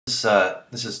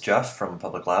this is Jeff from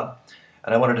Public Lab,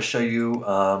 and I wanted to show you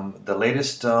the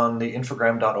latest on the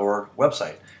Infragram.org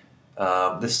website.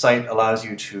 This site allows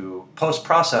you to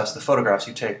post-process the photographs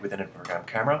you take with an Infragram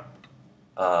camera,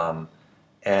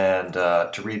 and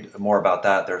to read more about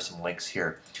that, there are some links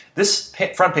here. This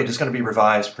front page is going to be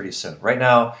revised pretty soon. Right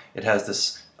now, it has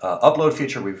this upload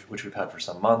feature which we've had for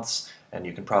some months, and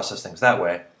you can process things that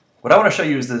way. What I want to show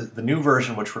you is the new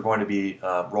version, which we're going to be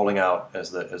rolling out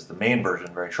as the main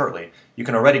version very shortly. You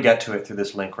can already get to it through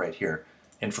this link right here,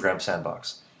 Infragram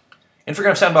Sandbox.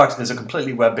 Infragram Sandbox is a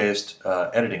completely web-based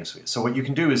editing suite. So what you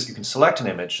can do is you can select an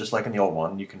image, just like in the old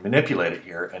one. You can manipulate it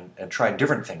here and try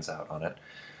different things out on it.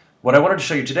 What I wanted to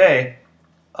show you today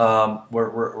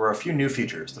were a few new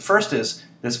features. The first is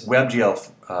this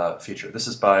WebGL feature. This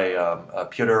is by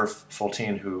Piotr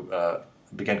Foltin, who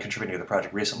began contributing to the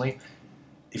project recently.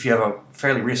 If you have a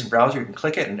fairly recent browser, you can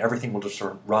click it and everything will just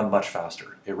sort of run much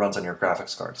faster. It runs on your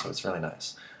graphics card, so it's really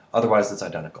nice. Otherwise, it's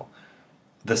identical.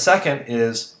 The second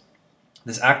is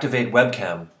this Activate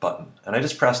Webcam button, and I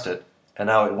just pressed it, and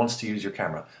now it wants to use your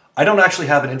camera. I don't actually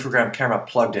have an Infragram camera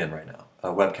plugged in right now, a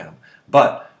webcam,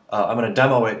 but I'm going to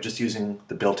demo it just using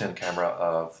the built-in camera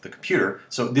of the computer.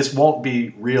 So this won't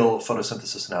be real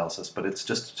photosynthesis analysis, but it's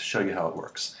just to show you how it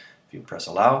works. If you press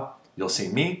Allow, you'll see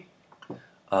me.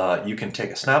 You can take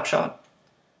a snapshot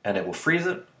and it will freeze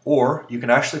it, or you can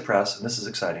actually press, and this is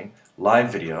exciting, Live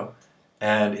Video,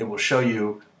 and it will show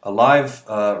you a live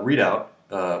readout,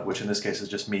 which in this case is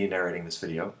just me narrating this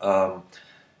video.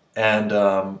 And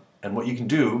what you can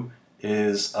do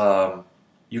is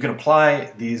you can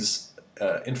apply these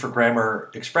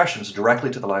Infragrammar expressions directly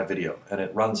to the live video, and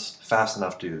it runs fast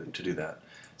enough to do that.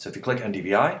 So if you click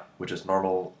NDVI, which is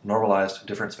Normalized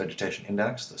Difference Vegetation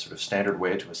Index, the sort of standard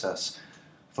way to assess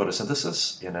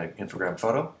photosynthesis in an Infragram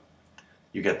photo,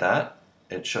 you get that.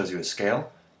 It shows you a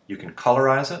scale. You can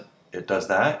colorize it. It does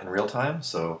that in real time.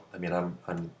 So I mean,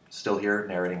 I'm still here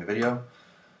narrating the video,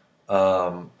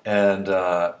 and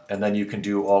then you can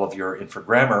do all of your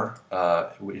Infragrammar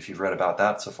if you've read about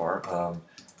that so far,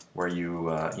 where you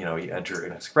enter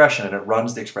an expression and it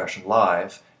runs the expression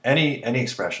live, any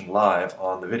expression live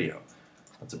on the video.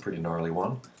 That's a pretty gnarly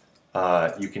one.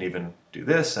 You can even do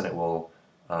this, and it will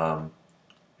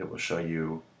show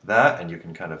you that, and you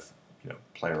can kind of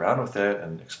play around with it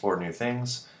and explore new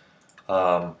things.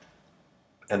 And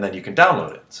then you can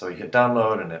download it. So you hit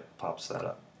download and it pops that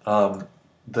up.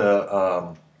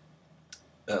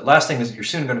 Last thing is you're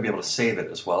soon going to be able to save it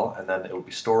as well, and then it will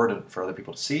be stored for other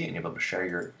people to see, and you'll be able to share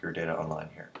your data online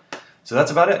here. So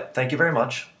that's about it. Thank you very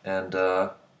much, and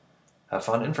have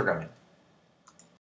fun Infogramming.